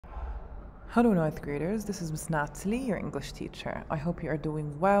Hello ninth graders, this is Ms.Natally, your English teacher. I hope you are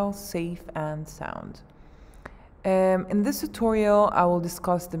doing well, safe and sound. In this tutorial, I will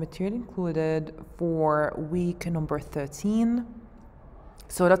discuss the material included for week number 13.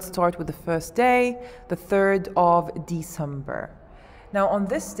 So let's start with the first day, the 3rd of December. Now on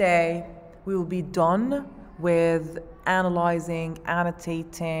this day, we will be done with analyzing,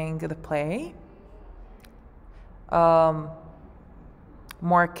 annotating the play,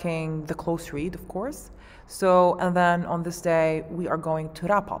 marking the close read, of course. And then on this day, we are going to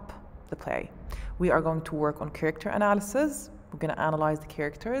wrap up the play. We are going to work on character analysis. We're going to analyze the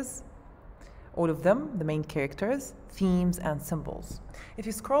characters, all of them, the main characters, themes, and symbols. If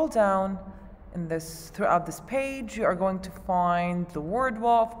you scroll down throughout this page, you are going to find the word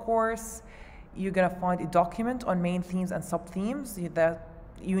wall, of course. You're going to find a document on main themes and sub-themes that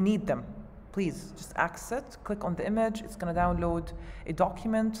you need them. Please just access it, click on the image. It's going to download a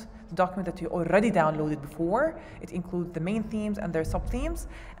document, the document that you already downloaded before. It includes the main themes and their sub-themes,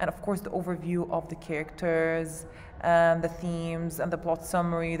 and of course the overview of the characters and the themes and the plot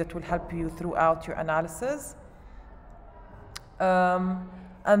summary that will help you throughout your analysis. And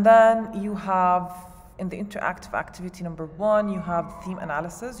then you have, in the interactive activity number 1, you have theme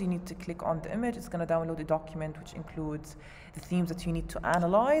analysis. You need to click on the image. It's going to download a document which includes the themes that you need to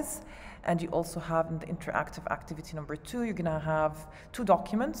analyze. And you also have, in the interactive activity number 2, you're going to have 2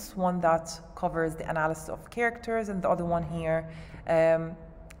 documents, one that covers the analysis of characters, and the other one here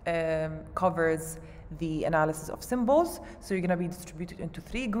covers the analysis of symbols. So you're going to be distributed into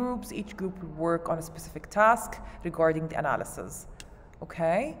 3 groups. Each group will work on a specific task regarding the analysis.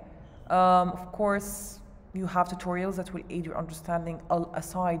 Okay? Of course, you have tutorials that will aid your understanding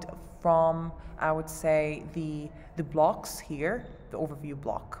aside from, I would say, the blocks here, the overview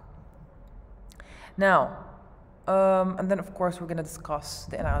block. Now, and then of course we're going to discuss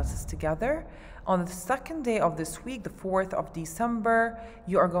the analysis together. On the second day of this week, the 4th of December,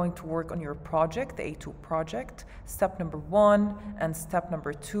 you are going to work on your project, the A2 project, step number 1 and step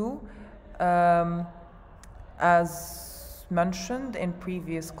number 2. As mentioned in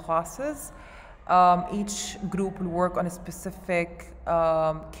previous classes, each group will work on a specific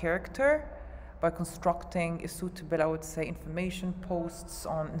character by constructing a suitable, I would say, information posts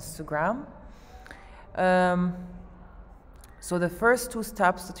on Instagram. So the first 2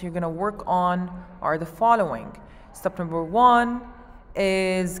 steps that you're going to work on are the following. Step number 1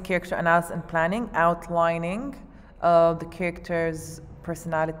 is character analysis and planning, outlining the character's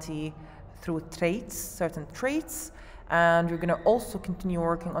personality through traits, certain traits. And you're going to also continue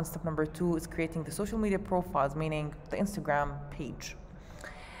working on step number 2 is creating the social media profiles, meaning the Instagram page.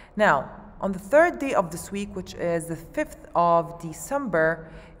 Now, on the 3rd day of this week, which is the 5th of December,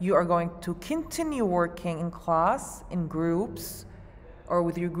 you are going to continue working in class, in groups, or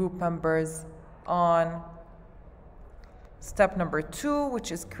with your group members on step number 2,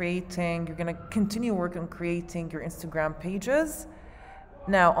 which is creating, you're going to continue working on creating your Instagram pages.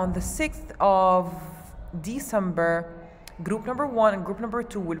 Now, on the 6th of December, group number 1 and group number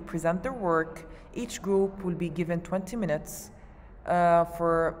 2 will present their work. Each group will be given 20 minutes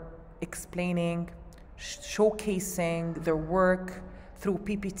for explaining, showcasing their work through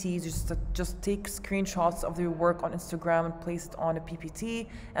PPTs. Just take screenshots of their work on Instagram and place it on a PPT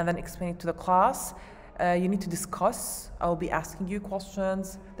and then explain it to the class. You need to discuss. I will be asking you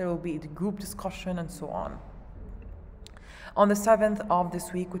questions. There will be the group discussion and so on. On the 7th of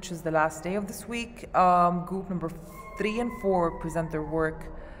this week, which is the last day of this week, group number 3 and 4 present their work,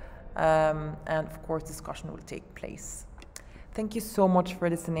 and of course discussion will take place. Thank you so much for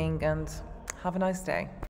listening and have a nice day.